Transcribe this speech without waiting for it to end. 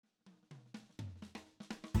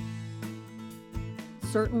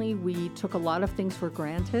Certainly, we took a lot of things for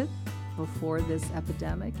granted before this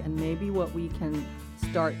epidemic, and maybe what we can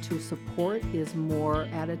start to support is more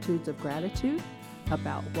attitudes of gratitude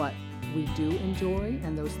about what we do enjoy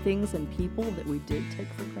and those things and people that we did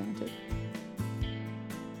take for granted.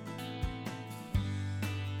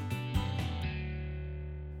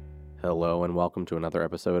 Hello and welcome to another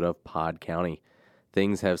episode of Pod County.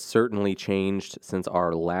 Things have certainly changed since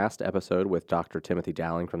our last episode with Dr. Timothy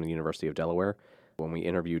Dowling from the University of Delaware. When we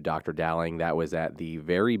interviewed Dr. Dowling, that was at the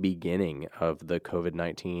very beginning of the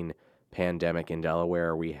COVID-19 pandemic in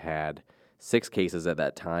Delaware. We had 6 cases at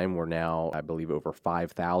that time. We're now, I believe, over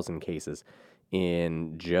 5,000 cases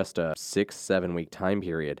in just a 6-7 week time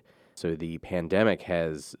period. So the pandemic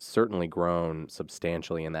has certainly grown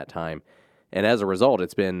substantially in that time. And as a result,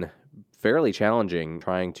 it's been fairly challenging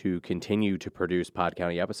trying to continue to produce Pod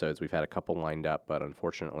County episodes. We've had a couple lined up, but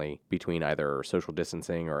unfortunately, between either social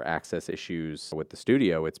distancing or access issues with the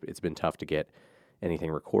studio, it's been tough to get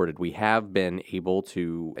anything recorded. We have been able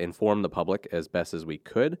to inform the public as best as we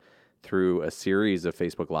could through a series of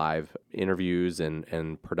Facebook Live interviews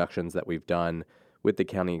and productions that we've done with the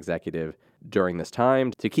county executive during this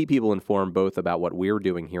time to keep people informed both about what we're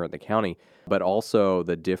doing here at the county, but also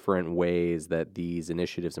the different ways that these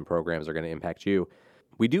initiatives and programs are going to impact you.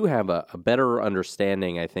 We do have a better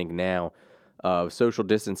understanding, I think, now of social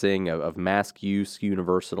distancing, of mask use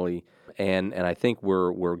universally, and I think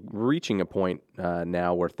we're reaching a point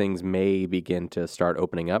now where things may begin to start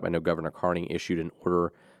opening up. I know Governor Carney issued an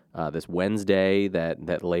order this Wednesday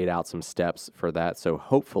that laid out some steps for that, so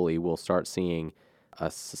hopefully we'll start seeing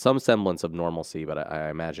some semblance of normalcy, but I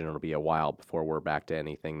imagine it'll be a while before we're back to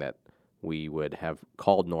anything that we would have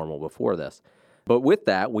called normal before this. But with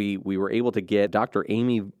that, we were able to get Dr.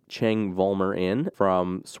 Amy Cheng Vollmer in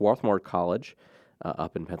from Swarthmore College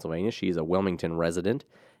up in Pennsylvania. She's a Wilmington resident,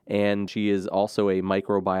 and she is also a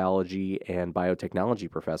microbiology and biotechnology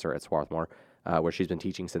professor at Swarthmore, where she's been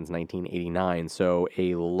teaching since 1989. So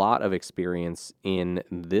a lot of experience in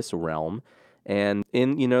this realm. And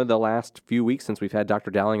in, the last few weeks since we've had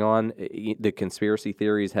Dr. Dowling on, the conspiracy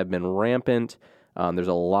theories have been rampant. There's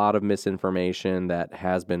a lot of misinformation that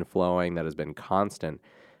has been flowing, that has been constant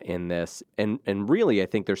in this. And really, I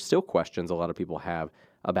think there's still questions a lot of people have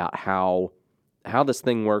about how this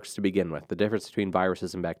thing works to begin with, the difference between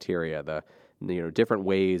viruses and bacteria, the different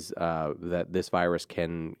ways that this virus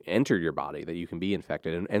can enter your body, that you can be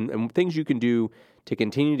infected, and things you can do to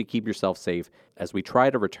continue to keep yourself safe as we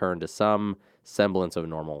try to return to some semblance of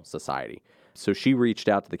normal society. So she reached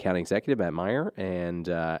out to the county executive, Matt Meyer, and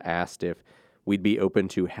asked if we'd be open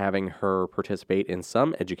to having her participate in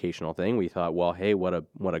some educational thing. We thought, well, hey, what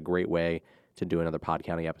a great way to do another Pod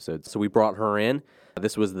County episode. So we brought her in.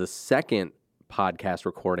 This was the second podcast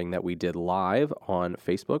recording that we did live on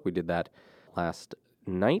Facebook. We did that last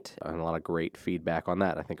night, and a lot of great feedback on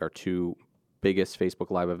that. I think our 2 biggest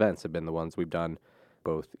Facebook Live events have been the ones we've done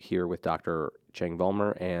both here with Dr. Cheng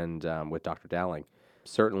Vollmer and with Dr. Dowling.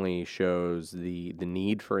 Certainly shows the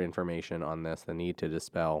need for information on this, the need to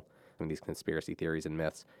dispel some of these conspiracy theories and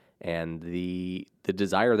myths, and the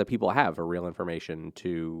desire that people have for real information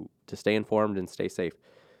to stay informed and stay safe.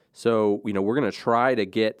 So, we're going to try to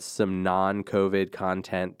get some non-COVID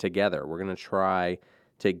content together. We're going to try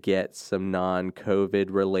to get some non-COVID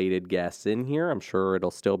related guests in here. I'm sure it'll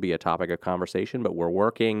still be a topic of conversation, but we're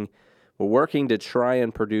working to try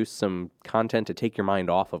and produce some content to take your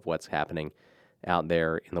mind off of what's happening out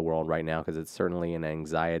there in the world right now, because it's certainly an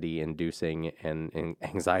anxiety-inducing and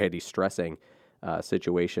anxiety-stressing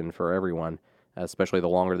situation for everyone, especially the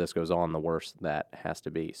longer this goes on, the worse that has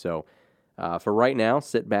to be. So for right now,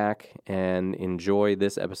 sit back and enjoy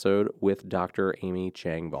this episode with Dr. Amy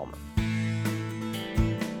Cheng Vollmer.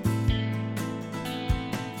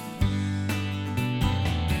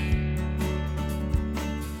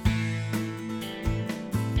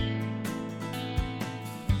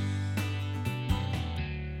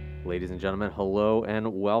 Ladies and gentlemen, hello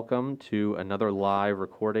and welcome to another live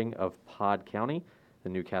recording of Pod County, the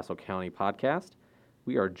Newcastle County podcast.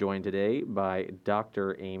 We are joined today by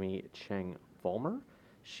Dr. Amy Cheng Vollmer.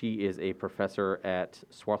 She is a professor at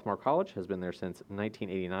Swarthmore College, has been there since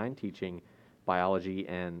 1989, teaching microbiology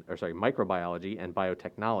and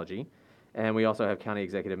biotechnology. And we also have County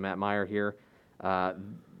Executive Matt Meyer here,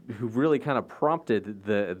 who really kind of prompted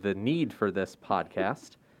the need for this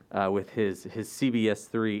podcast. With his CBS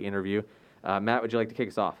 3 interview. Matt, would you like to kick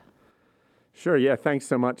us off? Sure, yeah. Thanks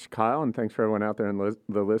so much, Kyle, and thanks for everyone out there in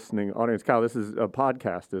the listening audience. Kyle, this is a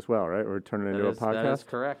podcast as well, right? We're turning it into a podcast? That is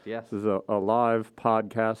correct, yes. This is a live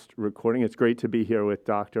podcast recording. It's great to be here with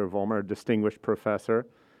Dr. Vollmer, a distinguished professor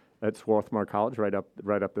at Swarthmore College, right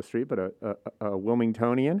up the street, but a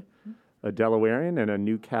Wilmingtonian, a Delawarean, and a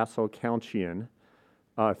Newcastle Countian.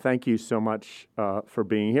 Thank you so much for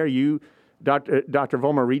being here. Dr.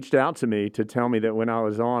 Vollmer reached out to me to tell me that when I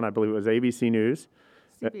was on, I believe it was ABC News,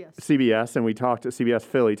 CBS, and we talked to CBS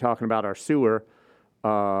Philly talking about our sewer,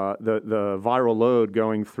 the viral load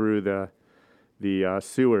going through the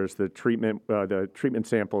sewers, the treatment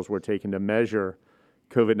samples were taken to measure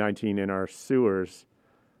COVID-19 in our sewers.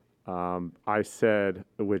 I said,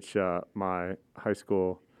 which my high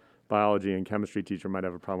school biology and chemistry teacher might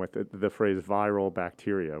have a problem with, the phrase viral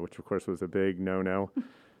bacteria, which of course was a big no-no.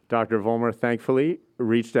 Dr. Vollmer thankfully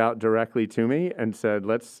reached out directly to me and said,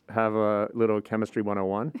 let's have a little chemistry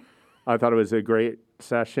 101. I thought it was a great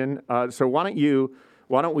session. So why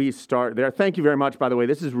don't we start there? Thank you very much, by the way.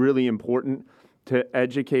 This is really important to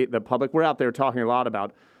educate the public. We're out there talking a lot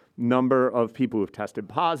about number of people who've tested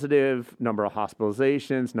positive, number of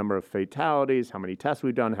hospitalizations, number of fatalities, how many tests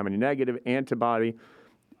we've done, how many negative, antibody.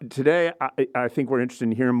 Today, I think we're interested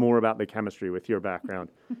in hearing more about the chemistry with your background,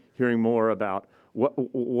 hearing more about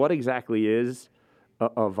what exactly is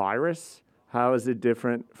a virus, how is it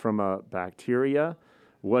different from a bacteria,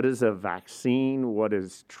 what is a vaccine, what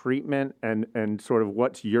is treatment, and sort of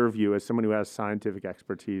what's your view as someone who has scientific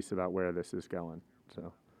expertise about where this is going.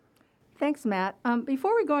 So, Thanks, Matt.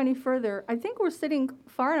 Before we go any further, I think we're sitting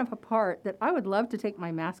far enough apart that I would love to take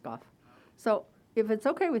my mask off. So if it's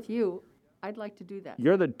okay with you, I'd like to do that.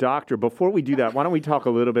 You're the doctor. Before we do that, why don't we talk a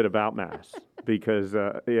little bit about masks? Because,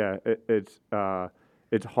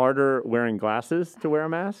 it's harder wearing glasses to wear a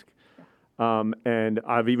mask. And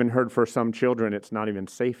I've even heard for some children it's not even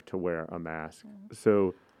safe to wear a mask.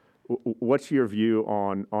 So what's your view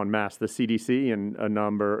on masks? The CDC and a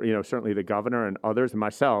number, certainly the governor and others and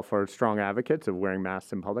myself are strong advocates of wearing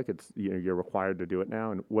masks in public. It's you're required to do it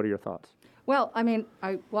now. And what are your thoughts? Well, I mean,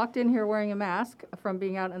 I walked in here wearing a mask from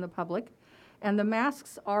being out in the public, and the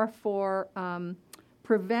masks are for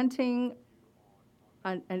preventing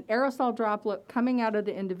an aerosol droplet coming out of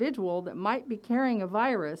the individual that might be carrying a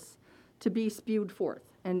virus to be spewed forth.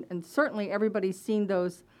 And certainly everybody's seen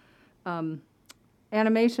those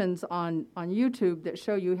animations on YouTube that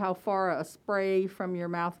show you how far a spray from your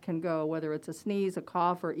mouth can go, whether it's a sneeze, a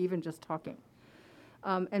cough, or even just talking.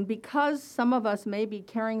 And because some of us may be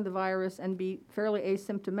carrying the virus and be fairly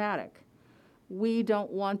asymptomatic, we don't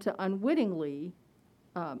want to unwittingly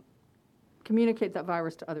communicate that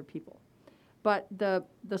virus to other people. But the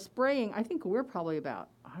spraying, I think we're probably about,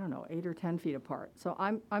 8 or 10 feet apart. So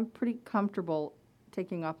I'm pretty comfortable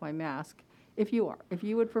taking off my mask. If you are. If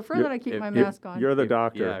you would prefer that I keep my mask on. You're the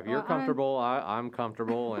doctor. Yeah, if you're comfortable, I'm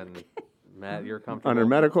comfortable, and Matt, you're comfortable. Under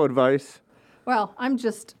medical advice. Well, I'm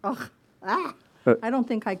just, I don't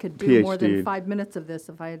think I could do more than 5 minutes of this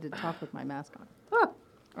if I had to talk with my mask on.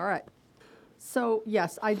 All right. So,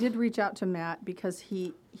 yes, I did reach out to Matt because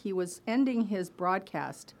he was ending his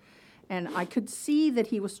broadcast, and I could see that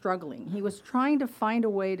he was struggling. He was trying to find a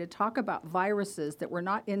way to talk about viruses that were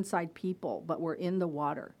not inside people, but were in the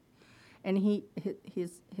water. And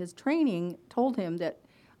his training told him that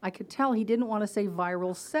I could tell he didn't want to say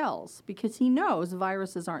viral cells because he knows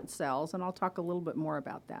viruses aren't cells, and I'll talk a little bit more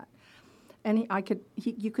about that. And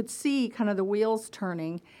you could see kind of the wheels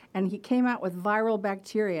turning, and he came out with viral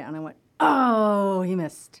bacteria, and I went, oh, he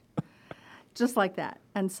missed. Just like that.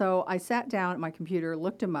 And so I sat down at my computer,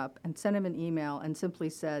 looked him up, and sent him an email and simply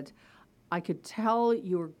said, I could tell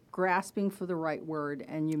you were grasping for the right word,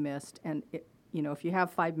 and you missed, and if you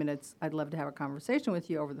have 5 minutes, I'd love to have a conversation with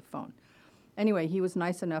you over the phone. Anyway, he was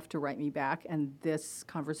nice enough to write me back, and this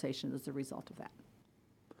conversation is the result of that.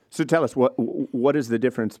 So tell us, what is the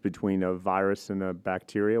difference between a virus and a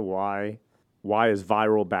bacteria? Why is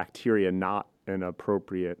viral bacteria not an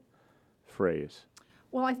appropriate phrase?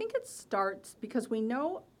 Well, I think it starts because we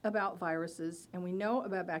know about viruses and we know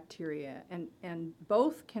about bacteria, and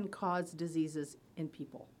both can cause diseases in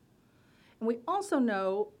people. And we also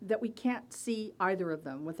know that we can't see either of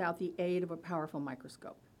them without the aid of a powerful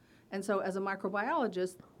microscope. And so as a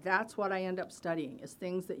microbiologist, that's what I end up studying, is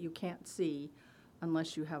things that you can't see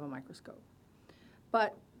unless you have a microscope.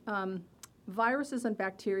 But viruses and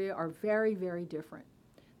bacteria are very, very different.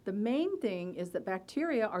 The main thing is that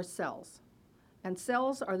bacteria are cells, and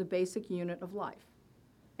cells are the basic unit of life.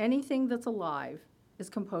 Anything that's alive is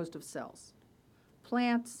composed of cells.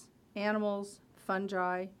 Plants, animals,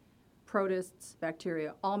 fungi, protists,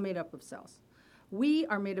 bacteria, all made up of cells. We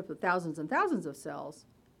are made up of thousands and thousands of cells.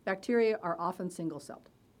 Bacteria are often single-celled.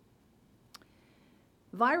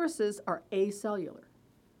 Viruses are acellular.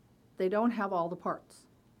 They don't have all the parts.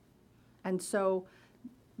 And so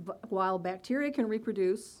while bacteria can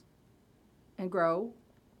reproduce and grow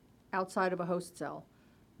outside of a host cell.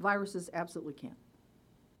 Viruses absolutely can.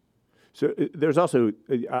 So there's also,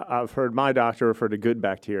 I've heard my doctor refer to good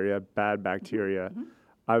bacteria, bad bacteria. Mm-hmm.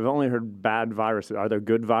 I've only heard bad viruses. Are there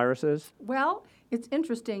good viruses? Well, it's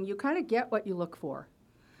interesting. You kind of get what you look for.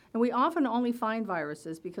 And we often only find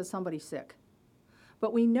viruses because somebody's sick.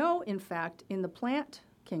 But we know, in fact, in the plant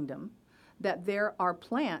kingdom, that there are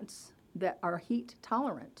plants that are heat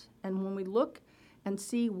tolerant. And when we look and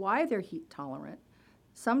see why they're heat tolerant,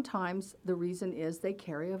 sometimes the reason is they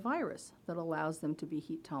carry a virus that allows them to be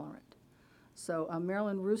heat tolerant. So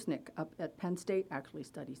Marilyn Rusnick up at Penn State actually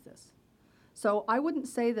studies this. So I wouldn't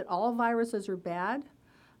say that all viruses are bad,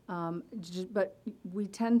 but we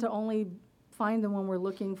tend to only find them when we're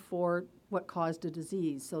looking for what caused a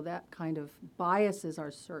disease. So that kind of biases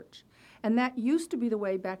our search. And that used to be the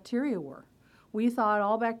way bacteria were. We thought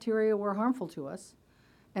all bacteria were harmful to us,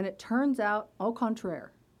 and it turns out au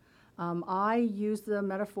contraire. I use the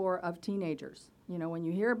metaphor of teenagers. You know, when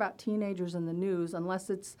you hear about teenagers in the news, unless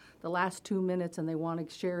it's the last 2 minutes and they want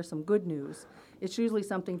to share some good news, it's usually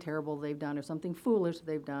something terrible they've done or something foolish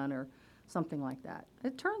they've done or something like that.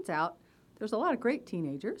 It turns out there's a lot of great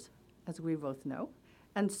teenagers, as we both know.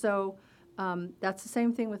 And so that's the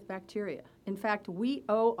same thing with bacteria. In fact, we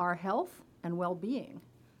owe our health and well-being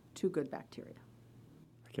to good bacteria.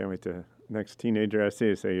 I can't wait to next teenager I see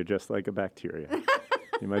to say you're just like a bacteria.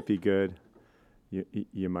 You might be good,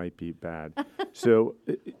 you might be bad. So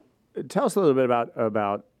tell us a little bit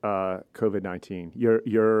about COVID-19,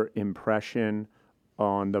 your impression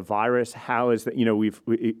on the virus. How is that, you know,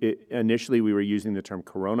 initially we were using the term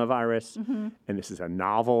coronavirus, mm-hmm. and this is a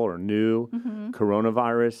novel or new mm-hmm.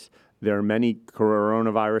 coronavirus. There are many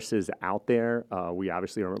coronaviruses out there. We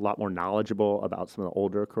obviously are a lot more knowledgeable about some of the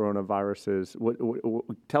older coronaviruses.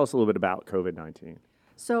 Tell us a little bit about COVID-19.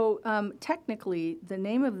 So technically, the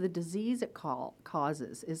name of the disease it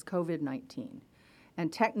causes is COVID-19.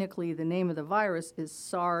 And technically, the name of the virus is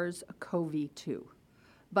SARS-CoV-2.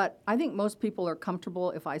 But I think most people are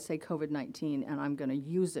comfortable if I say COVID-19, and I'm going to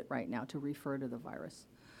use it right now to refer to the virus.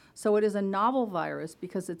 So it is a novel virus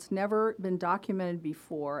because it's never been documented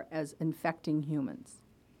before as infecting humans.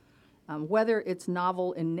 Whether it's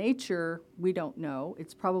novel in nature, we don't know.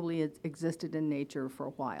 It's probably existed in nature for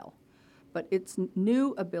a while. But its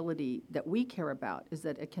new ability that we care about is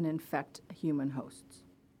that it can infect human hosts.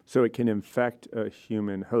 So it can infect a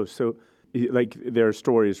human host. So like there are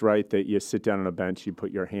stories, right, that you sit down on a bench, you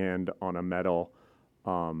put your hand on a metal,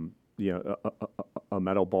 a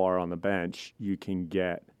metal bar on the bench, you can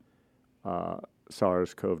get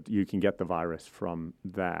SARS-CoV, you can get the virus from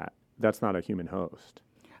that. That's not a human host.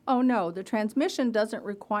 Oh, no. The transmission doesn't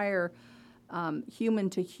require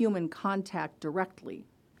human-to-human contact directly.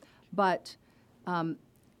 But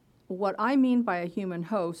what I mean by a human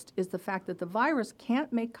host is the fact that the virus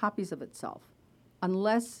can't make copies of itself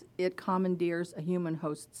unless it commandeers a human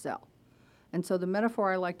host cell. And so the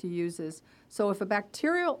metaphor I like to use is, so if a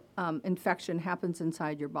bacterial infection happens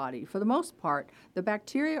inside your body, for the most part, the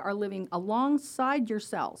bacteria are living alongside your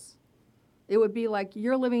cells. It would be like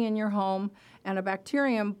you're living in your home and a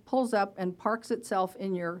bacterium pulls up and parks itself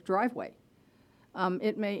in your driveway.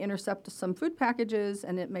 It may intercept some food packages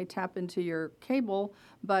and it may tap into your cable,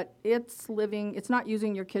 but it's not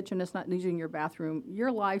using your kitchen, it's not using your bathroom.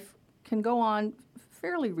 Your life can go on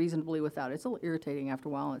fairly reasonably without it. It's a little irritating after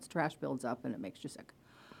a while and its trash builds up and it makes you sick.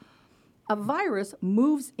 A virus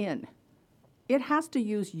moves in. It has to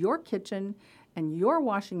use your kitchen and your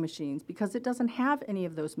washing machines because it doesn't have any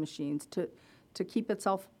of those machines to keep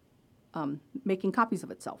itself making copies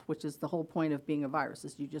of itself, which is the whole point of being a virus,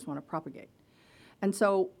 is you just want to propagate. And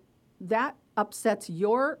so that upsets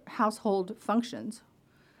your household functions.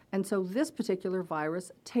 And so this particular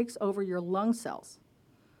virus takes over your lung cells.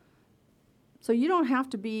 So you don't have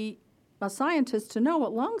to be a scientist to know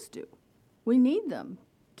what lungs do. We need them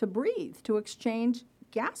to breathe, to exchange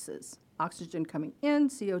gases, oxygen coming in,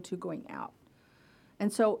 CO2 going out.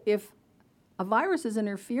 And so if a virus is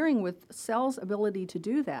interfering with cells' ability to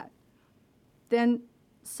do that, then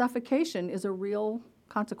suffocation is a real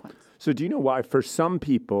consequence. So do you know why for some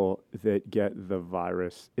people that get the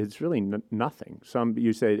virus, it's really nothing?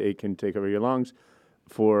 You say it can take over your lungs.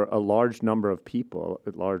 For a large number of people,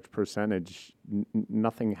 a large percentage,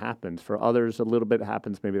 nothing happens. For others, a little bit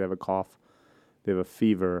happens. Maybe they have a cough, they have a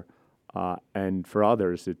fever, and for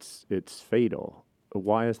others, it's fatal.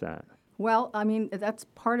 Why is that? Well, I mean, that's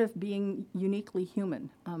part of being uniquely human.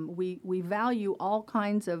 We value all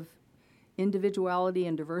kinds of individuality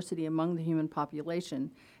and diversity among the human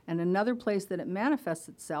population. And another place that it manifests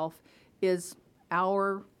itself is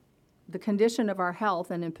the condition of our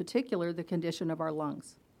health, and in particular, the condition of our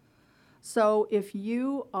lungs. So if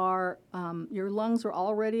you are, your lungs are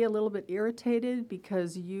already a little bit irritated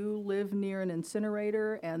because you live near an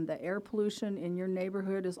incinerator and the air pollution in your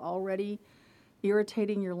neighborhood is already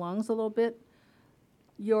irritating your lungs a little bit,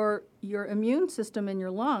 your immune system in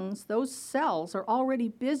your lungs, those cells are already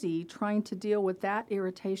busy trying to deal with that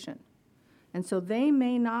irritation. And so they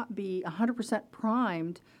may not be 100%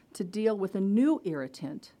 primed to deal with a new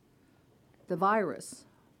irritant, the virus,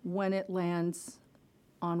 when it lands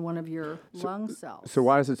on one of your lung cells. So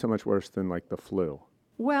why is it so much worse than like the flu?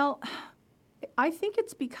 Well, I think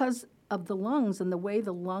it's because of the lungs and the way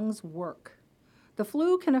the lungs work. The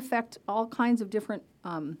flu can affect all kinds of different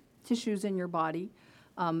tissues in your body,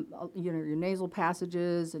 your nasal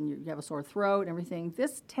passages, and you have a sore throat and everything.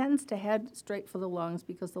 This tends to head straight for the lungs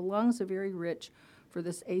because the lungs are very rich for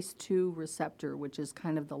this ACE2 receptor, which is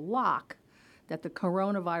kind of the lock that the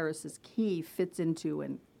coronavirus's key fits into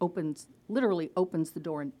and literally opens the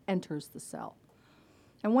door and enters the cell.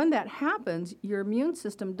 And when that happens, your immune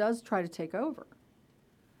system does try to take over.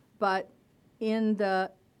 But in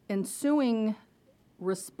the ensuing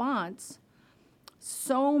response,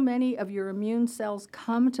 so many of your immune cells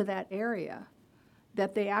come to that area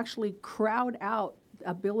that they actually crowd out the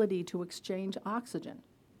ability to exchange oxygen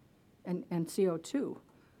and CO2,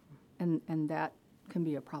 and that can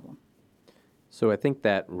be a problem. So I think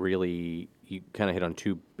that really, you kind of hit on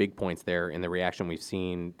two big points there in the reaction we've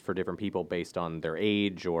seen for different people based on their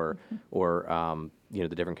age or the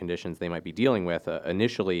different conditions they might be dealing with.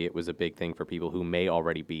 Initially, it was a big thing for people who may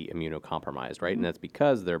already be immunocompromised, right? And that's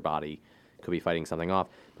because their body could be fighting something off.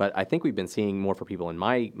 But I think we've been seeing more for people in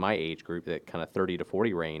my age group, that kind of 30 to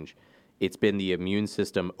 40 range. It's been the immune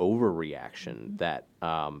system overreaction that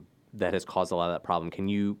has caused a lot of that problem. Can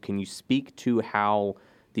you speak to how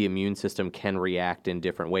the immune system can react in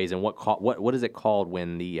different ways, and what is it called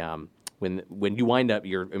when when you wind up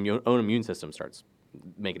your own immune system starts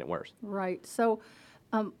making it worse? Right. So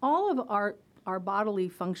all of our bodily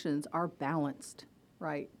functions are balanced,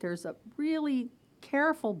 right? There's a really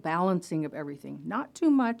careful balancing of everything. Not too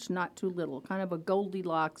much, not too little. Kind of a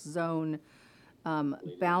Goldilocks zone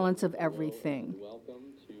balance of everything.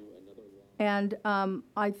 Welcome to another And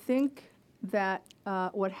I think that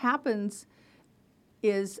what happens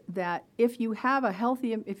is that if you have a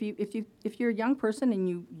healthy, if you're a young person and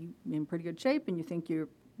you're in pretty good shape and you think you're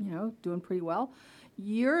doing pretty well,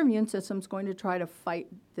 your immune system's going to try to fight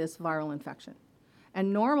this viral infection.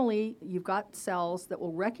 And normally you've got cells that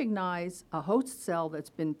will recognize a host cell that's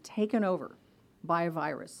been taken over by a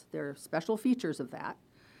virus. There are special features of that,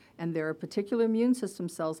 and there are particular immune system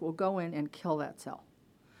cells that will go in and kill that cell.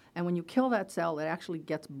 And when you kill that cell, it actually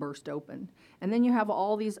gets burst open. And then you have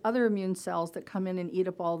all these other immune cells that come in and eat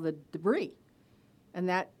up all the debris. And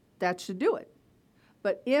that should do it.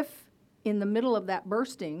 But if in the middle of that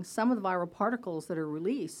bursting, some of the viral particles that are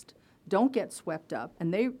released don't get swept up,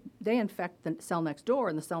 and they infect the cell next door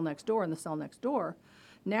and the cell next door and the cell next door,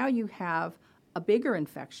 now you have a bigger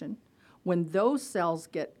infection. When those cells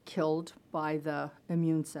get killed by the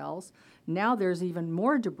immune cells, now there's even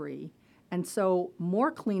more debris. And so more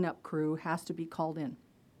cleanup crew has to be called in.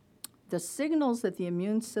 The signals that the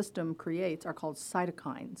immune system creates are called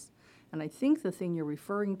cytokines. And I think the thing you're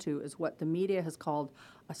referring to is what the media has called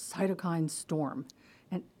a cytokine storm.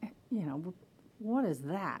 And, what is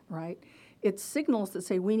that, right? It's signals that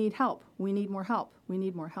say, we need help, we need more help, we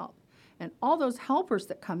need more help. And all those helpers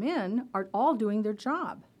that come in are all doing their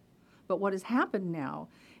job. But what has happened now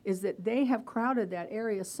is that they have crowded that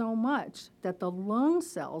area so much that the lung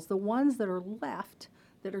cells, the ones that are left,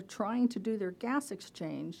 that are trying to do their gas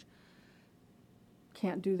exchange,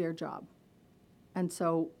 can't do their job. And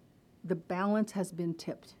so the balance has been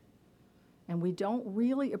tipped. And we don't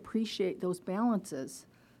really appreciate those balances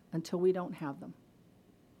until we don't have them.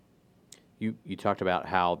 You talked about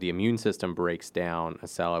how the immune system breaks down a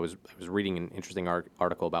cell. I was reading an interesting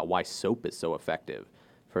article about why soap is so effective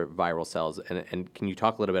for viral cells. And can you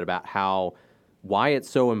talk a little bit about why it's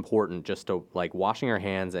so important just to, like, washing our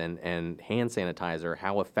hands and hand sanitizer,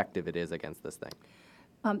 how effective it is against this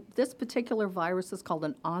thing? This particular virus is called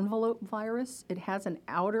an envelope virus. It has an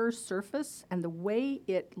outer surface, and the way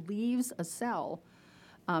it leaves a cell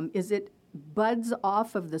is it buds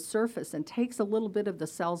off of the surface and takes a little bit of the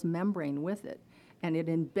cell's membrane with it, and it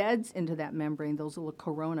embeds into that membrane those little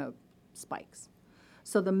corona spikes.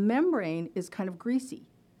 So the membrane is kind of greasy.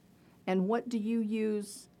 And what do you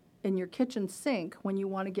use in your kitchen sink when you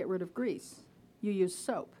want to get rid of grease? You use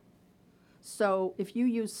soap. So if you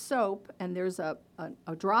use soap and there's a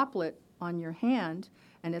droplet on your hand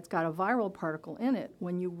and it's got a viral particle in it,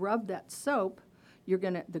 when you rub that soap,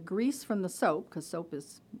 the grease from the soap, because soap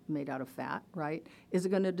is made out of fat, right, is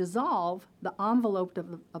going to dissolve the envelope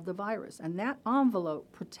of the virus. And that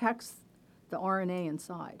envelope protects the RNA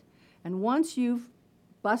inside. And once you've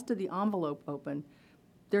busted the envelope open,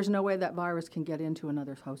 there's no way that virus can get into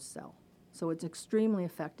another host cell. So it's extremely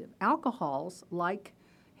effective. Alcohols, like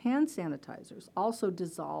hand sanitizers, also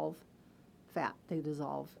dissolve fat. They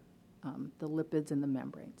dissolve the lipids in the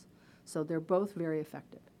membranes. So they're both very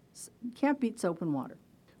effective. You can't beat soap and water.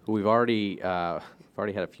 We've already had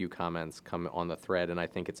a few comments come on the thread, and I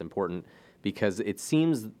think it's important because it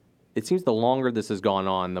seems the longer this has gone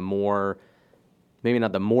on, the more, maybe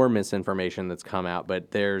not the more misinformation that's come out,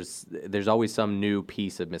 but there's always some new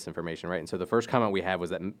piece of misinformation, right? And so the first comment we had was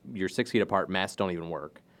that you're 6 feet apart, masks don't even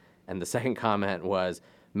work. And the second comment was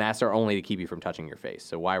masks are only to keep you from touching your face.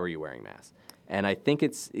 So why were you wearing masks? And I think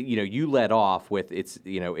it's, you led off with it's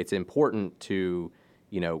important to,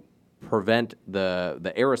 prevent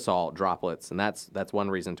the aerosol droplets, and that's one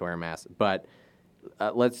reason to wear a mask. But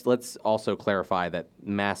let's also clarify that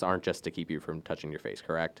masks aren't just to keep you from touching your face,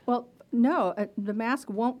 correct? Well, no, the mask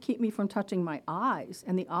won't keep me from touching my eyes,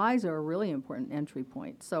 and the eyes are a really important entry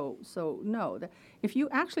point. So no, if you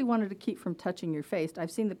actually wanted to keep from touching your face,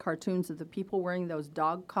 I've seen the cartoons of the people wearing those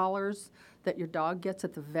dog collars that your dog gets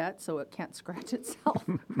at the vet so it can't scratch itself,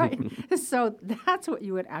 right? So that's what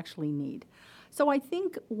you would actually need. So I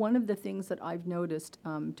think one of the things that I've noticed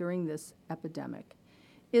during this epidemic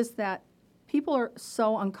is that people are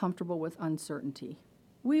so uncomfortable with uncertainty.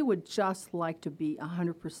 We would just like to be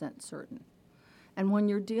 100% certain. And when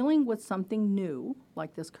you're dealing with something new,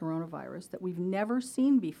 like this coronavirus, that we've never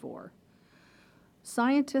seen before,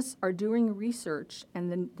 scientists are doing research,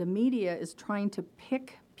 and the media is trying to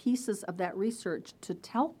pick pieces of that research to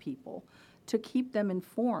tell people, to keep them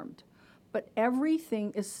informed. But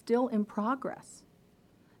everything is still in progress.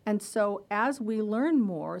 And so as we learn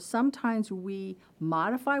more, sometimes we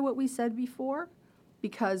modify what we said before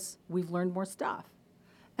because we've learned more stuff.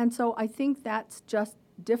 And so I think that's just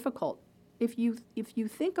difficult. If you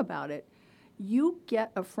think about it, you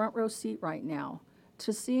get a front row seat right now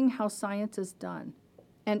to seeing how science is done.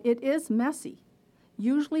 And it is messy.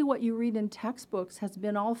 Usually what you read in textbooks has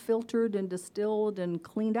been all filtered and distilled and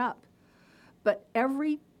cleaned up. But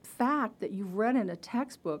every fact that you've read in a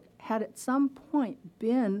textbook had at some point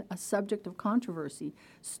been a subject of controversy.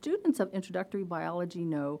 Students of introductory biology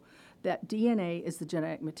know that DNA is the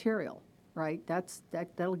genetic material, right?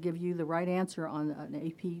 That'll give you the right answer on an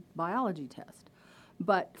AP biology test.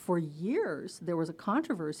 But for years, there was a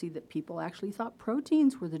controversy that people actually thought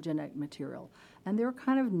proteins were the genetic material. And there were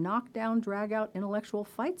kind of knockdown, drag-out intellectual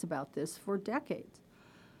fights about this for decades.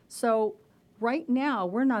 So right now,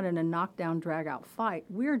 we're not in a knockdown, drag-out fight.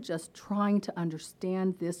 We're just trying to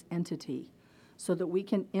understand this entity so that we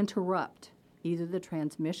can interrupt either the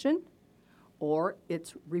transmission or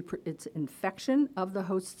its infection of the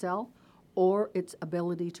host cell or its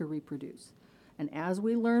ability to reproduce. And as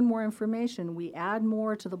we learn more information, we add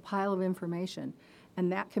more to the pile of information.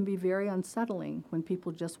 And that can be very unsettling when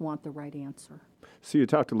people just want the right answer. So you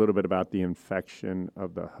talked a little bit about the infection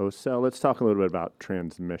of the host cell. Let's talk a little bit about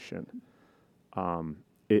transmission.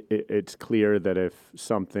 It's clear that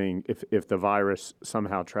if the virus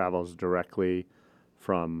somehow travels directly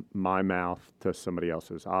from my mouth to somebody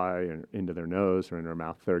else's eye and into their nose or in their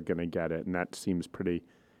mouth, they're going to get it. And that seems pretty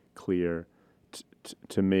clear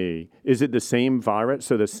to me. Is it the same virus?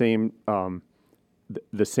 So the same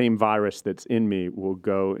virus that's in me will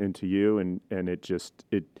go into you, and it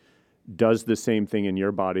does the same thing in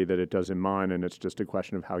your body that it does in mine, and it's just a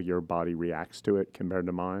question of how your body reacts to it compared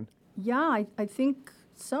to mine? Yeah, I think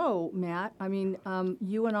so, Matt. I mean,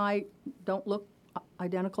 you and I don't look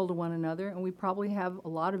identical to one another, and we probably have a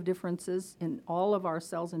lot of differences in all of our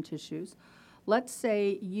cells and tissues. Let's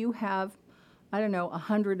say you have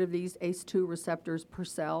 100 of these ACE2 receptors per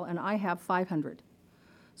cell, and I have 500.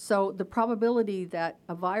 So the probability that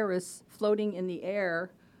a virus floating in the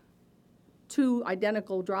air, two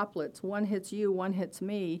identical droplets, one hits you, one hits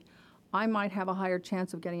me, I might have a higher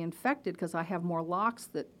chance of getting infected because I have more locks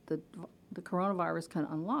that the coronavirus can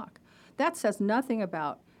unlock. That says nothing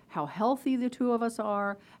about how healthy the two of us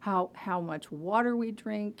are, how much water we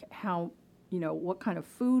drink, what kind of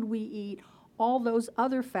food we eat, all those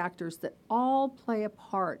other factors that all play a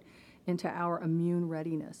part into our immune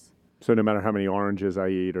readiness. So no matter how many oranges I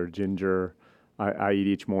eat or ginger I eat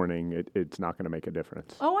each morning, it's not going to make a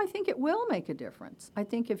difference? Oh, I think it will make a difference. I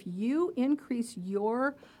think if you increase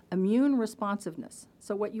your immune responsiveness,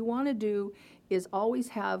 so what you want to do is always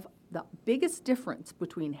have the biggest difference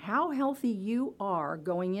between how healthy you are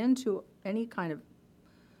going into any kind of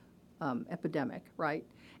epidemic, right,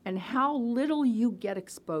 and how little you get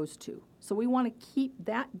exposed to. So we want to keep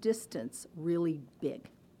that distance really big.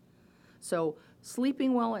 So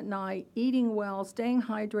sleeping well at night, eating well, staying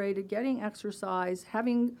hydrated, getting exercise,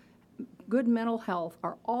 having good mental health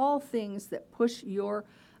are all things that push your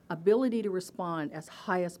ability to respond as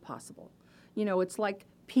high as possible. You know, it's like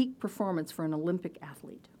peak performance for an Olympic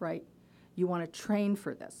athlete, right? You want to train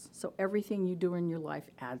for this. So everything you do in your life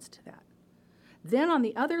adds to that. Then on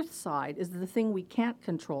the other side is the thing we can't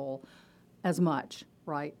control as much,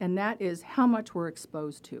 right? And that is how much we're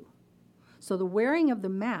exposed to. So the wearing of the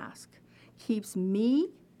mask keeps me,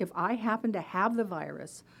 if I happen to have the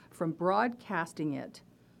virus, from broadcasting it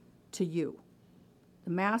to you. The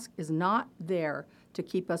mask is not there to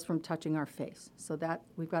keep us from touching our face. So that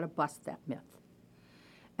we've got to bust that myth.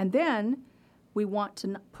 And then we want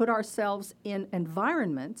to put ourselves in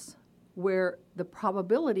environments where the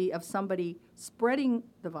probability of somebody spreading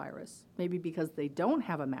the virus, maybe because they don't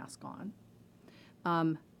have a mask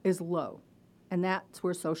on, is low. And that's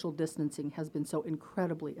where social distancing has been so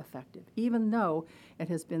incredibly effective, even though it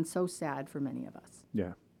has been so sad for many of us.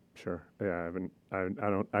 Yeah, sure. Yeah,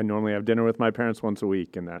 I normally have dinner with my parents once a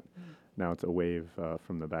week, and that now it's a wave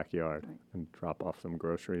from the backyard and drop off some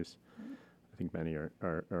groceries. I think many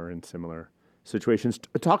are in similar situations.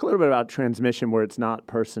 Talk a little bit about transmission where it's not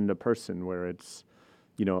person to person, where it's,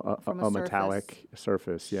 you know, a metallic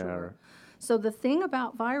surface. Yeah. Sure. So the thing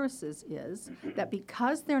about viruses is that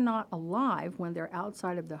because they're not alive when they're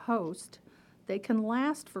outside of the host, they can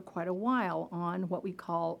last for quite a while on what we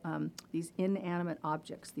call these inanimate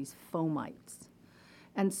objects, these fomites.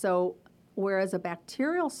 And so whereas a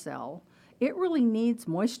bacterial cell, it really needs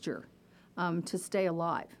moisture to stay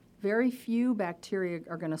alive. Very few bacteria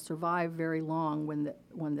are going to survive very long when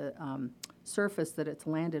the surface that it's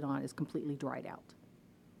landed on is completely dried out.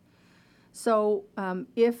 So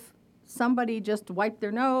if somebody just wiped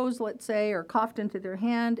their nose, let's say, or coughed into their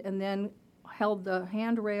hand and then held the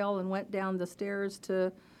handrail and went down the stairs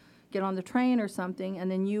to get on the train or something,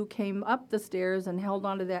 and then you came up the stairs and held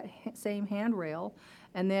onto that same handrail,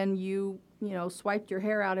 and then you swiped your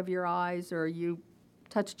hair out of your eyes, or you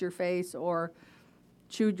touched your face, or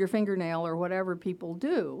chewed your fingernail, or whatever people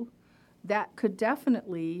do, that could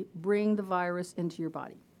definitely bring the virus into your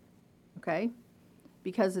body, okay?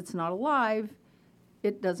 Because it's not alive,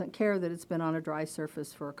 it doesn't care that it's been on a dry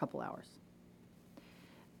surface for a couple hours.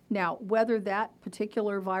 Now, whether that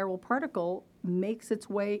particular viral particle makes its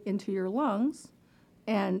way into your lungs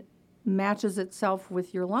and matches itself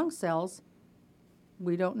with your lung cells,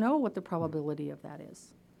 we don't know what the probability of that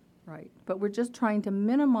is, right? But we're just trying to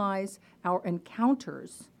minimize our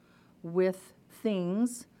encounters with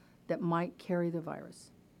things that might carry the virus.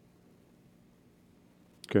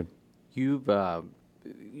 Good. You've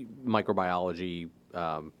microbiology,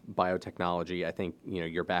 biotechnology, I think,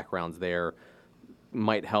 your backgrounds there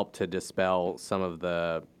might help to dispel some of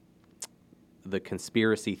the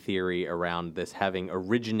conspiracy theory around this having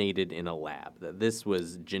originated in a lab, that this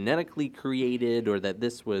was genetically created, or that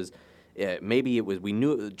this was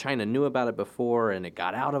China knew about it before and it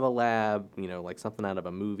got out of a lab, like something out of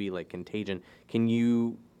a movie like Contagion.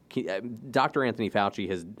 Dr. Anthony Fauci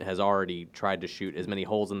has already tried to shoot as many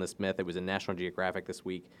holes in this myth. It was in National Geographic this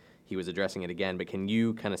week. He was addressing it again, but can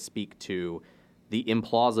you kind of speak to the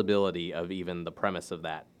implausibility of even the premise of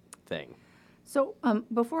that thing? So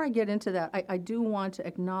before I get into that, I do want to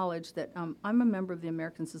acknowledge that I'm a member of the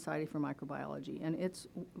American Society for Microbiology, and it's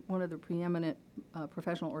one of the preeminent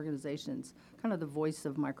professional organizations, kind of the voice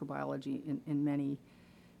of microbiology in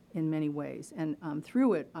many ways. And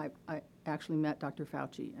through it, I actually met Dr.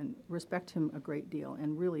 Fauci and respect him a great deal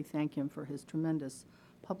and really thank him for his tremendous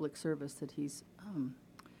public service that he's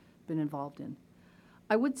been involved in.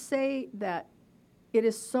 I would say that it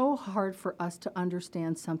is so hard for us to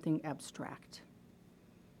understand something abstract.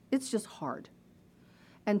 It's just hard.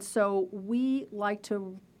 And so we like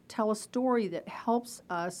to tell a story that helps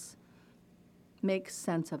us make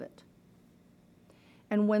sense of it.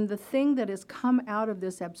 And when the thing that has come out of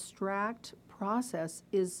this abstract process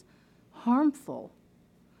is harmful,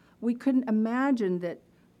 we couldn't imagine that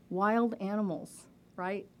wild animals,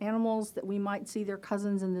 right, animals that we might see their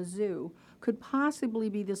cousins in the zoo, could possibly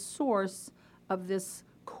be the source of this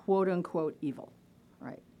quote-unquote evil,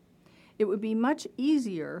 right? It would be much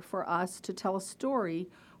easier for us to tell a story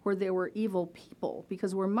where there were evil people,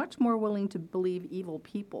 because we're much more willing to believe evil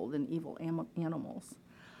people than evil animals,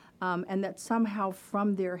 and that somehow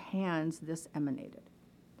from their hands this emanated.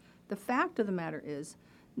 The fact of the matter is,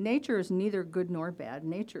 nature is neither good nor bad.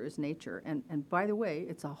 Nature is nature, and by the way,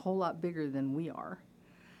 it's a whole lot bigger than we are.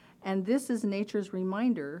 And this is nature's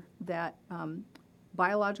reminder that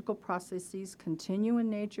biological processes continue in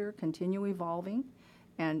nature, continue evolving,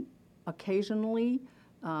 and occasionally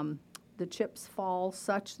the chips fall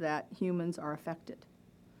such that humans are affected.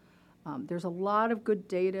 There's a lot of good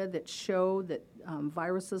data that show that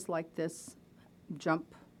viruses like this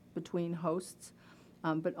jump between hosts,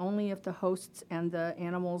 but only if the hosts and the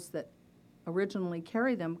animals that originally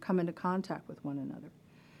carry them come into contact with one another.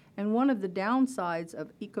 And one of the downsides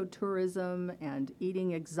of ecotourism and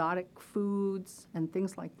eating exotic foods and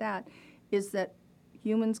things like that is that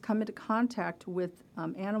humans come into contact with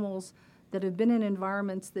animals that have been in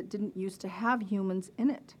environments that didn't used to have humans in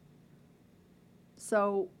it.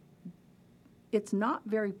 So it's not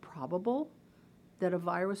very probable that a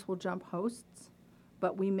virus will jump hosts,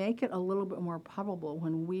 but we make it a little bit more probable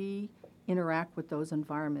when we interact with those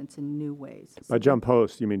environments in new ways. By jump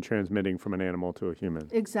host, you mean transmitting from an animal to a human?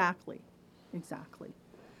 Exactly.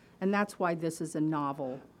 And that's why this is a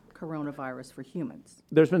novel coronavirus for humans.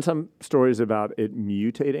 There's been some stories about it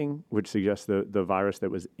mutating, which suggests the virus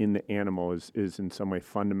that was in the animal is in some way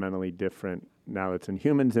fundamentally different now it's in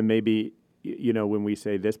humans. And maybe, when we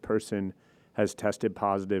say this person has tested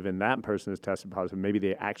positive and that person has tested positive, maybe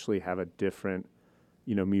they actually have a different,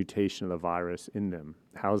 mutation of the virus in them.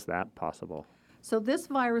 How's that possible? So this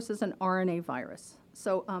virus is an RNA virus.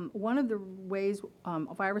 So one of the ways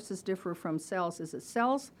viruses differ from cells is that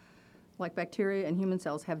cells, like bacteria and human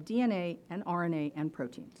cells, have DNA and RNA and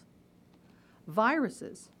proteins.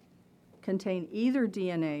 Viruses contain either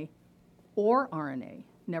DNA or RNA,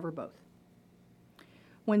 never both.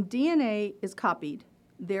 When DNA is copied,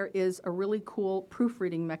 there is a really cool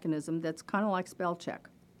proofreading mechanism that's kind of like spell check,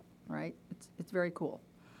 right? It's very cool.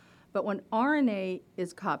 But when RNA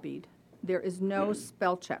is copied, there is no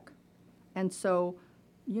spell check. And so,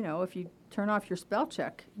 if you turn off your spell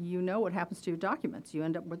check, you know what happens to your documents. You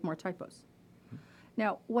end up with more typos.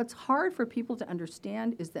 Now, what's hard for people to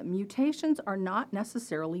understand is that mutations are not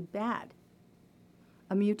necessarily bad.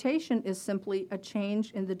 A mutation is simply a change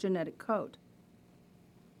in the genetic code.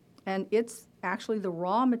 And it's actually the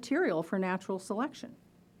raw material for natural selection.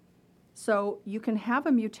 So you can have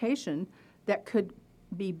a mutation that could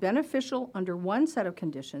be beneficial under one set of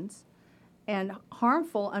conditions and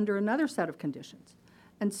harmful under another set of conditions.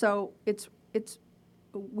 And so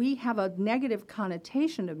we have a negative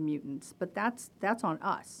connotation of mutants, but that's on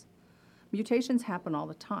us. Mutations happen all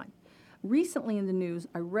the time. Recently in the news,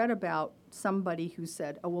 I read about somebody who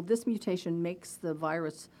said, this mutation makes the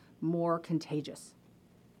virus more contagious.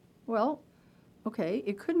 Well, okay,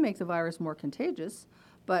 it could make the virus more contagious,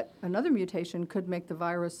 but another mutation could make the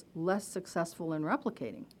virus less successful in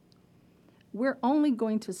replicating. We're only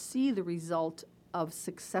going to see the result of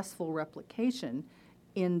successful replication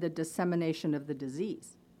in the dissemination of the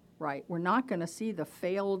disease, right? We're not going to see the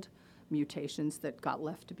failed mutations that got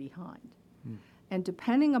left behind. And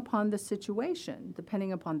depending upon the situation,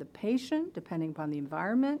 depending upon the patient, depending upon the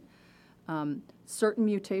environment, certain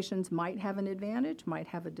mutations might have an advantage, might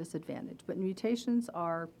have a disadvantage, but mutations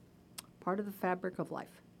are part of the fabric of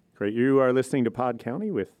life. Great. You are listening to Pod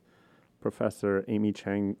County with Professor Amy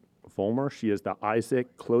Chang Vollmer. She is the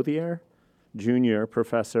Isaac Clothier Jr.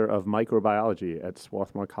 Professor of Microbiology at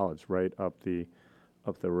Swarthmore College, right up the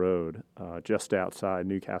road, just outside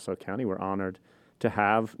Newcastle County. We're honored to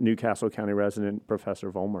have Newcastle County resident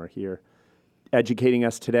Professor Vollmer here, educating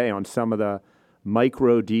us today on some of the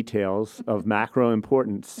micro details of macro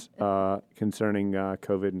importance concerning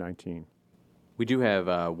COVID-19. We do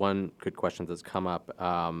have one good question that's come up,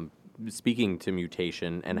 speaking to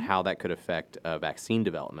mutation and how that could affect vaccine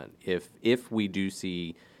development. If we do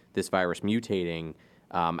see this virus mutating,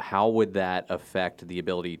 how would that affect the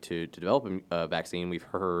ability to develop a vaccine? We've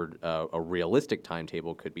heard a realistic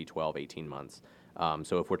timetable could be 12, 18 months.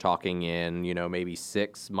 So if we're talking in, maybe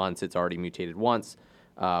 6 months, it's already mutated once,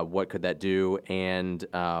 what could that do? And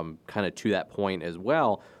kind of to that point as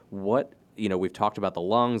well, we've talked about the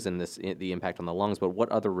lungs and the impact on the lungs, but what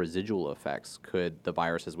other residual effects could the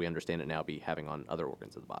virus, as we understand it now, be having on other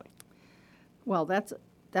organs of the body? Well, that's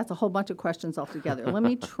a whole bunch of questions altogether. Let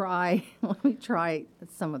me try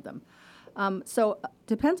some of them. So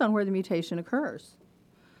depends on where the mutation occurs.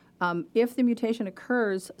 If the mutation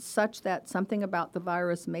occurs such that something about the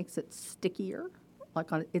virus makes it stickier,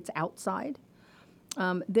 like on its outside,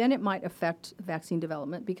 then it might affect vaccine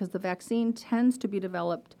development because the vaccine tends to be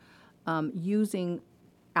developed using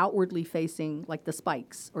outwardly facing, like the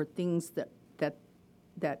spikes or things that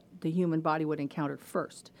the human body would encounter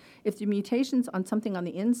first. If the mutation's on something on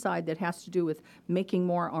the inside that has to do with making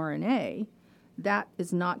more RNA, that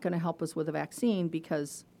is not going to help us with a vaccine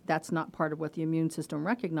because that's not part of what the immune system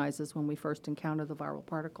recognizes when we first encounter the viral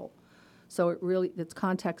particle. So it's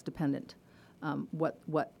context dependent.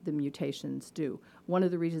 what the mutations do. One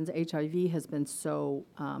of the reasons HIV has been so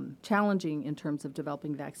challenging in terms of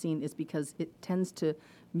developing vaccine is because it tends to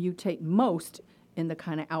mutate most in the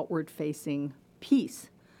kind of outward-facing piece.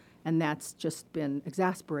 And that's just been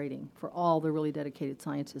exasperating for all the really dedicated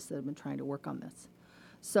scientists that have been trying to work on this.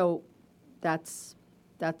 So that's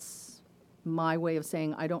my way of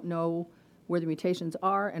saying I don't know where the mutations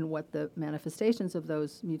are and what the manifestations of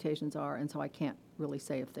those mutations are, and so I can't really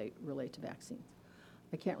say if they relate to vaccines.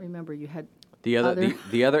 I can't remember. You had the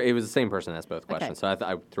other. It was the same person asked both questions, okay. so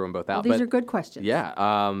I threw them both out. Well, these are good questions. Yeah.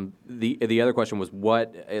 The other question was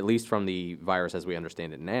what, at least from the virus as we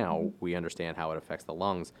understand it now, we understand how it affects the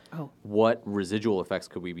lungs. Oh. What residual effects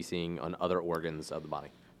could we be seeing on other organs of the body?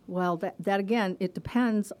 Well, that again, it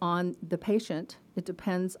depends on the patient. It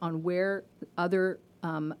depends on where other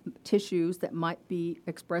tissues that might be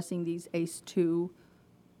expressing these ACE2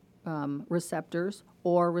 receptors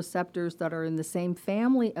or receptors that are in the same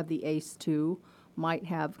family of the ACE2 might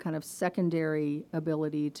have kind of secondary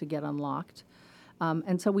ability to get unlocked.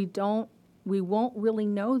 And so we won't really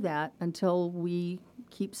know that until we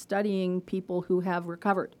keep studying people who have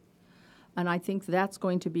recovered. And I think that's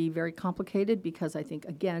going to be very complicated because I think,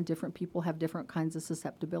 again, different people have different kinds of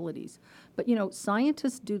susceptibilities. But,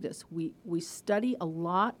 scientists do this. We study a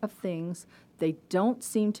lot of things. They don't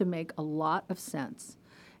seem to make a lot of sense.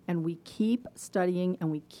 And we keep studying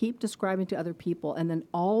and we keep describing to other people. And then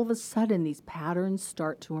all of a sudden, these patterns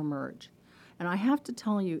start to emerge. And I have to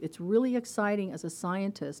tell you, it's really exciting as a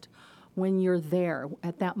scientist when you're there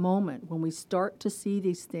at that moment, when we start to see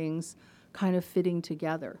these things kind of fitting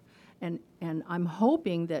together. And I'm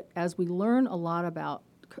hoping that as we learn a lot about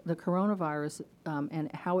the coronavirus and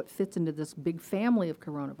how it fits into this big family of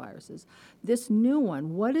coronaviruses, this new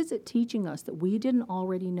one, what is it teaching us that we didn't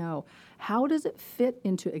already know? How does it fit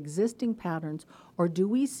into existing patterns, or do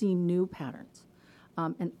we see new patterns?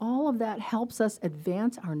 And all of that helps us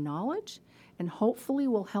advance our knowledge and hopefully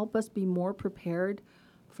will help us be more prepared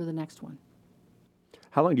for the next one.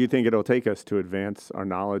 How long do you think it'll take us to advance our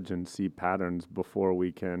knowledge and see patterns before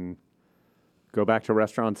we can go back to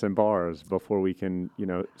restaurants and bars, before we can,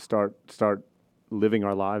 start living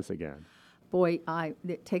our lives again? Boy,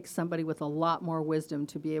 it takes somebody with a lot more wisdom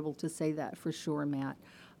to be able to say that for sure, Matt.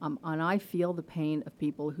 And I feel the pain of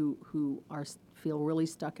people who feel really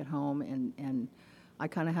stuck at home, and I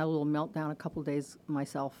kind of had a little meltdown a couple of days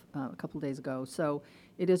myself a couple of days ago. So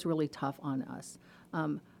it is really tough on us.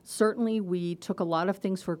 Certainly, we took a lot of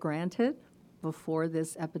things for granted before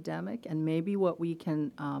this epidemic, and maybe what we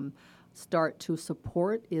can start to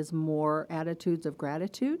support is more attitudes of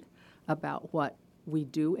gratitude about what we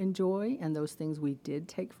do enjoy and those things we did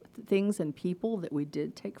take, things and people that we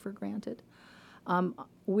did take for granted.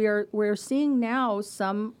 We're seeing now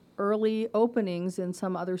some early openings in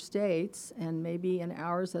some other states and maybe in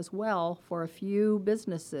ours as well for a few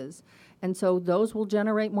businesses, and so those will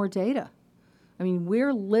generate more data. I mean,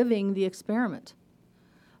 we're living the experiment,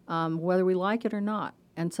 whether we like it or not.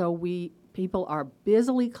 And so people are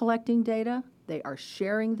busily collecting data. They are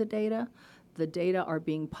sharing the data. The data are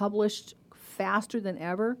being published faster than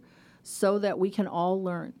ever so that we can all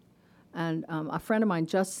learn. And a friend of mine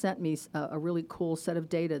just sent me a really cool set of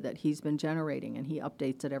data that he's been generating, and he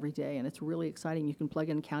updates it every day. And it's really exciting. You can plug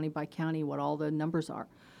in county by county what all the numbers are.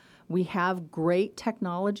 We have great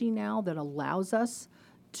technology now that allows us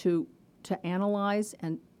to analyze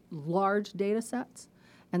and large data sets.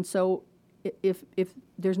 And so if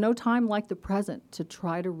there's no time like the present to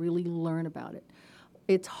try to really learn about it,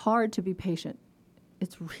 it's hard to be patient.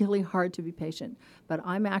 It's really hard to be patient. But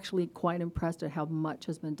I'm actually quite impressed at how much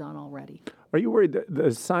has been done already. Are you worried that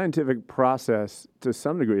the scientific process, to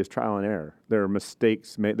some degree, is trial and error? There are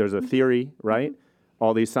mistakes made. There's a theory, right?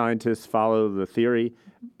 All these scientists follow the theory,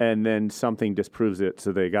 and then something disproves it,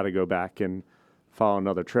 so they got to go back and follow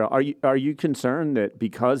another trail. Are you concerned that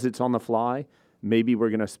because it's on the fly, maybe we're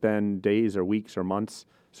going to spend days or weeks or months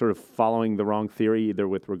sort of following the wrong theory, either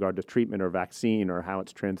with regard to treatment or vaccine or how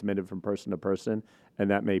it's transmitted from person to person, and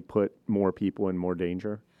that may put more people in more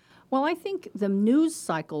danger? Well, I think the news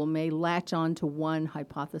cycle may latch on to one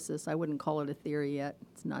hypothesis. I wouldn't call it a theory yet.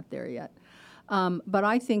 It's not there yet. But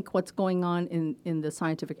I think what's going on in the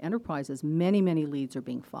scientific enterprise is many, many leads are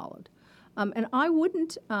being followed. And I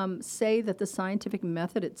wouldn't say that the scientific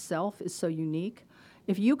method itself is so unique.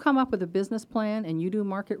 If you come up with a business plan and you do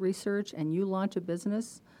market research and you launch a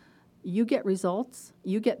business, you get results.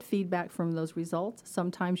 You get feedback from those results.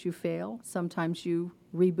 Sometimes you fail. Sometimes you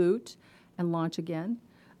reboot and launch again.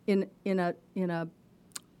 In a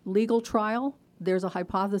legal trial, there's a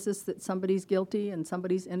hypothesis that somebody's guilty and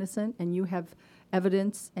somebody's innocent, and you have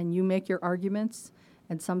evidence and you make your arguments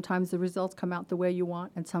And sometimes the results come out the way you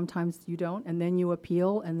want, and sometimes you don't. And then you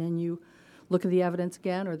appeal, and then you look at the evidence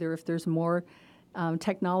again, or if there's more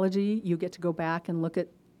technology, you get to go back and look at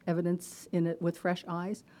evidence in it with fresh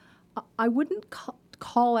eyes. I wouldn't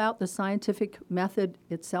call out the scientific method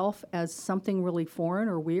itself as something really foreign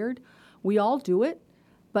or weird. We all do it,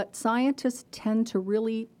 but scientists tend to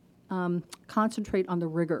really concentrate on the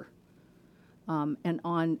rigor and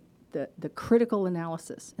on the critical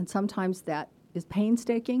analysis. And sometimes that is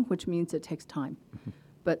painstaking, which means it takes time.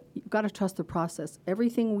 But you've got to trust the process.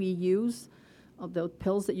 Everything we use, the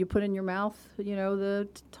pills that you put in your mouth, the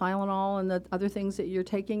Tylenol and the other things that you're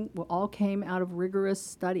taking, all came out of rigorous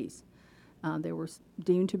studies. They were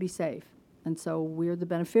deemed to be safe. And so we're the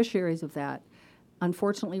beneficiaries of that.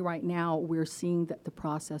 Unfortunately, right now, we're seeing that the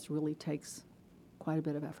process really takes quite a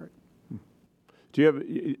bit of effort. Do you have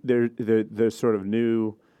the sort of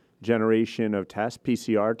new generation of tests,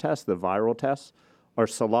 PCR tests, the viral tests, are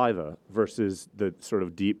saliva versus the sort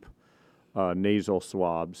of deep nasal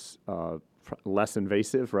swabs, less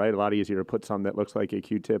invasive, right? A lot easier to put something that looks like a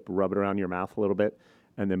Q-tip, rub it around your mouth a little bit,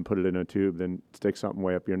 and then put it in a tube, then stick something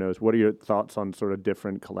way up your nose. What are your thoughts on sort of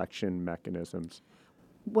different collection mechanisms?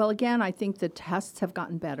 Well, again, I think the tests have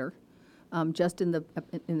gotten better just in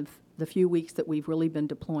the few weeks that we've really been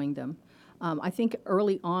deploying them. I think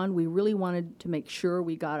early on we really wanted to make sure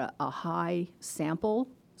we got a high sample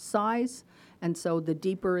size, and so the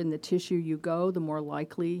deeper in the tissue you go, the more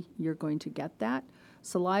likely you're going to get that.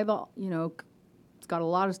 Saliva, it's got a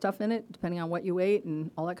lot of stuff in it, depending on what you ate and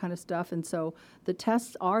all that kind of stuff, and so the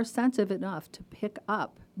tests are sensitive enough to pick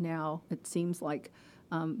up now, it seems like,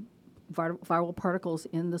 viral particles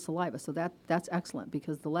in the saliva. So that's excellent,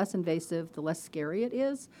 because the less invasive, the less scary it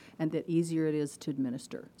is, and the easier it is to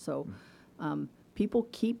administer. So people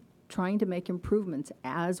keep trying to make improvements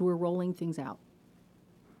as we're rolling things out.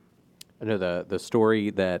 I know the story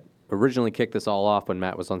that originally kicked this all off when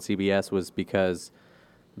Matt was on CBS was because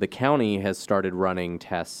the county has started running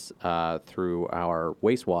tests through our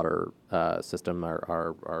wastewater system,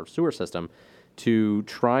 our sewer system, to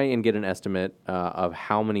try and get an estimate of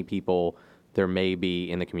how many people there may be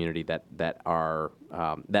in the community that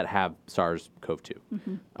have SARS-CoV-2.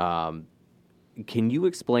 Mm-hmm. Can you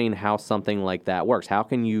explain how something like that works? How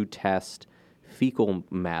can you test fecal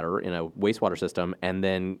matter in a wastewater system and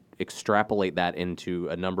then extrapolate that into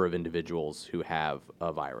a number of individuals who have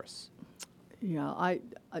a virus? Yeah,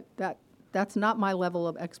 that's not my level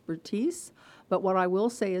of expertise, but what I will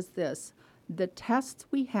say is this. The tests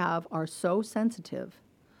we have are so sensitive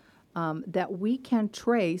that we can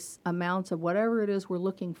trace amounts of whatever it is we're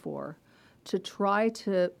looking for to try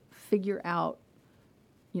to figure out,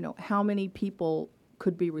 how many people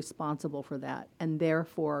could be responsible for that, and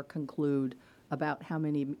therefore conclude about how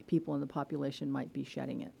many people in the population might be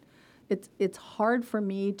shedding it. It's hard for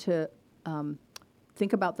me to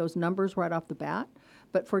think about those numbers right off the bat,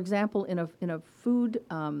 but for example, in a food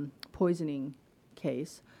poisoning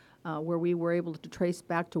case, where we were able to trace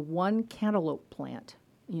back to one cantaloupe plant,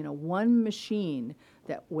 one machine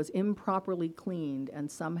that was improperly cleaned and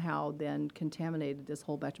somehow then contaminated this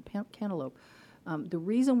whole batch of cantaloupe. The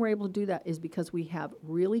reason we're able to do that is because we have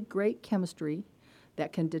really great chemistry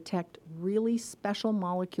that can detect really special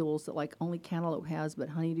molecules that like only cantaloupe has but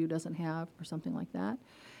honeydew doesn't have, or something like that,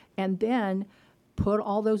 and then put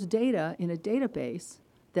all those data in a database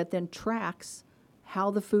that then tracks how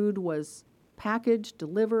the food was packaged,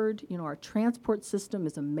 delivered. Our transport system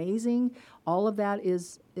is amazing. All of that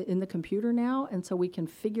is in the computer now, and so we can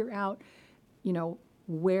figure out,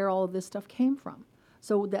 where all of this stuff came from.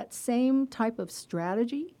 So that same type of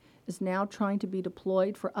strategy is now trying to be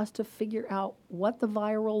deployed for us to figure out what the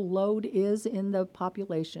viral load is in the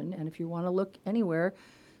population. And if you want to look anywhere,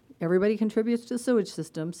 everybody contributes to the sewage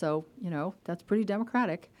system, so, that's pretty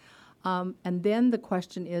democratic. And then the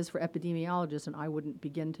question is for epidemiologists, and I wouldn't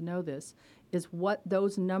begin to know this, is what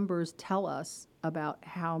those numbers tell us about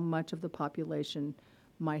how much of the population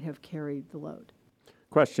might have carried the load.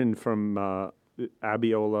 Question from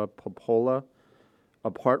Abiola Popola.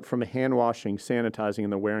 Apart from hand washing, sanitizing,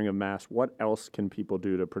 and the wearing of masks, what else can people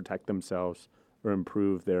do to protect themselves or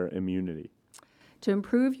improve their immunity? To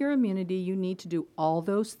improve your immunity, you need to do all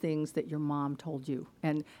those things that your mom told you.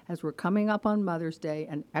 And as we're coming up on Mother's Day,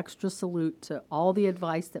 an extra salute to all the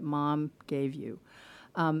advice that Mom gave you.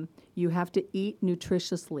 You have to eat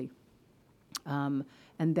nutritiously. And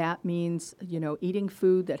that means, eating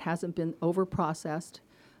food that hasn't been over-processed,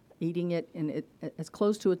 eating it in as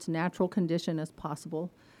close to its natural condition as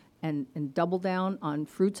possible, and double down on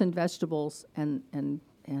fruits and vegetables, and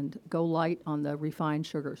go light on the refined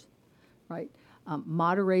sugars, right?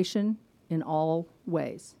 Moderation in all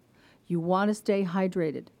ways. You want to stay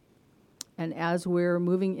hydrated. And as we're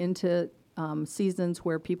moving into seasons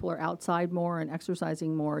where people are outside more and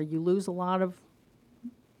exercising more, you lose a lot of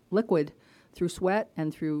liquid through sweat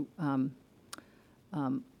and through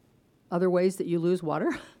other ways that you lose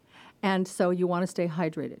water. And so you want to stay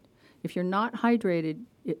hydrated. If you're not hydrated,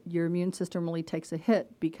 your immune system really takes a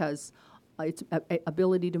hit because its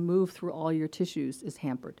ability to move through all your tissues is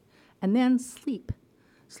hampered. And then sleep.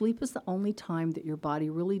 Sleep is the only time that your body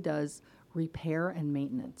really does repair and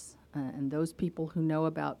maintenance. And those people who know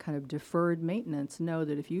about kind of deferred maintenance know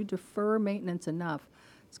that if you defer maintenance enough,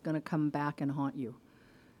 it's going to come back and haunt you.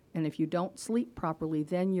 And if you don't sleep properly,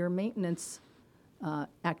 then your maintenance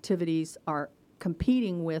activities are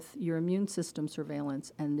competing with your immune system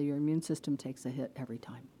surveillance, and your immune system takes a hit every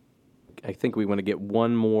time. I think we want to get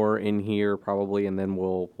one more in here probably, and then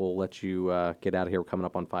we'll let you get out of here. We're coming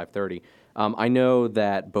up on 5:30. I know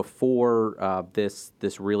that before this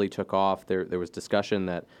really took off, there was discussion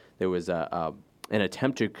that there was an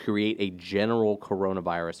attempt to create a general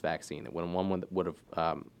coronavirus vaccine. When one would have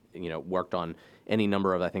worked on any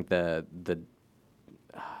number of, I think I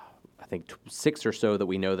think 6 or so that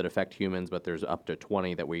we know that affect humans, but there's up to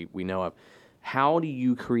 20 that we know of. How do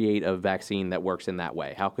you create a vaccine that works in that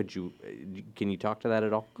way? How could you? Can you talk to that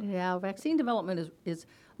at all? Yeah, vaccine development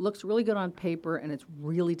looks really good on paper, and it's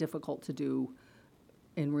really difficult to do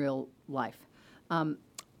in real life.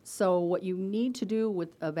 So what you need to do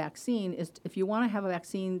with a vaccine is, if you want to have a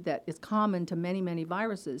vaccine that is common to many, many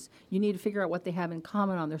viruses, you need to figure out what they have in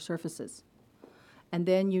common on their surfaces. And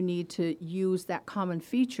then you need to use that common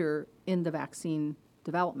feature in the vaccine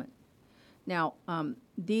development. Now,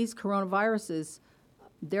 these coronaviruses,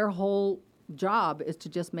 their whole job is to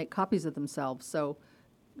just make copies of themselves. So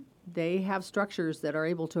they have structures that are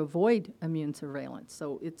able to avoid immune surveillance.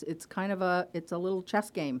 So it's kind of a little chess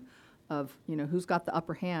game of who's got the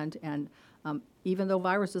upper hand. And even though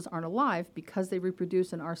viruses aren't alive, because they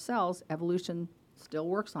reproduce in our cells, evolution still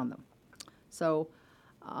works on them. So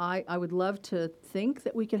I would love to think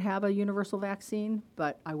that we could have a universal vaccine,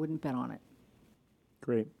 but I wouldn't bet on it.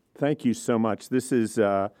 Great. Thank you so much. This has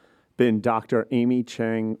been Dr. Amy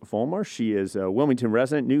Chang Vollmer. She is a Wilmington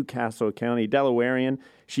resident, Newcastle County, Delawarean.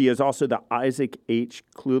 She is also the Isaac H.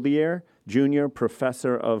 Clothier Jr.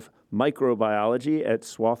 Professor of Microbiology at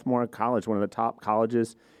Swarthmore College, one of the top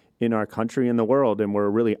colleges in our country and the world. And we're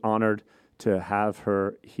really honored to have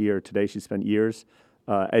her here today. She spent years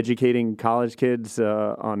educating college kids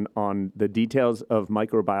on the details of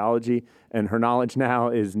microbiology, and her knowledge now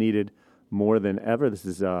is needed more than ever. This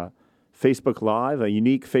is Facebook Live, a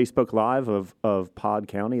unique Facebook Live of Pod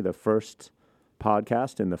County, the first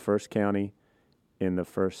podcast in the first county in the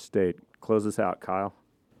first state. Close us out, Kyle.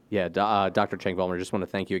 Yeah, Dr. Chang Vollmer, just want to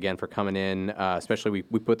thank you again for coming in. Especially,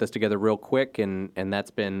 we put this together real quick, and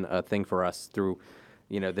that's been a thing for us through,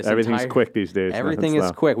 this Everything's quick these days. Everything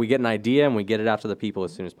is quick. We get an idea, and we get it out to the people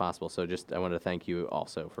as soon as possible. So I wanted to thank you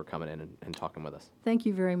also for coming in and talking with us. Thank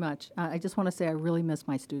you very much. I just want to say I really miss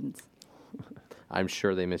my students. I'm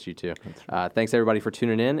sure they miss you too. Thanks everybody for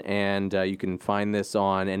tuning in, and you can find this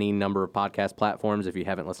on any number of podcast platforms. If you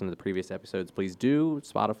haven't listened to the previous episodes, please do.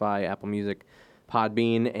 Spotify, Apple Music,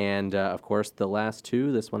 Podbean, and of course the last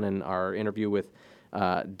two, this one and our interview with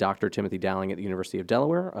Dr. Timothy Dowling at the University of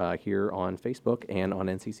Delaware here on Facebook and on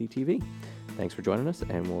NCC TV. Thanks for joining us,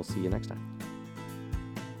 and we'll see you next time.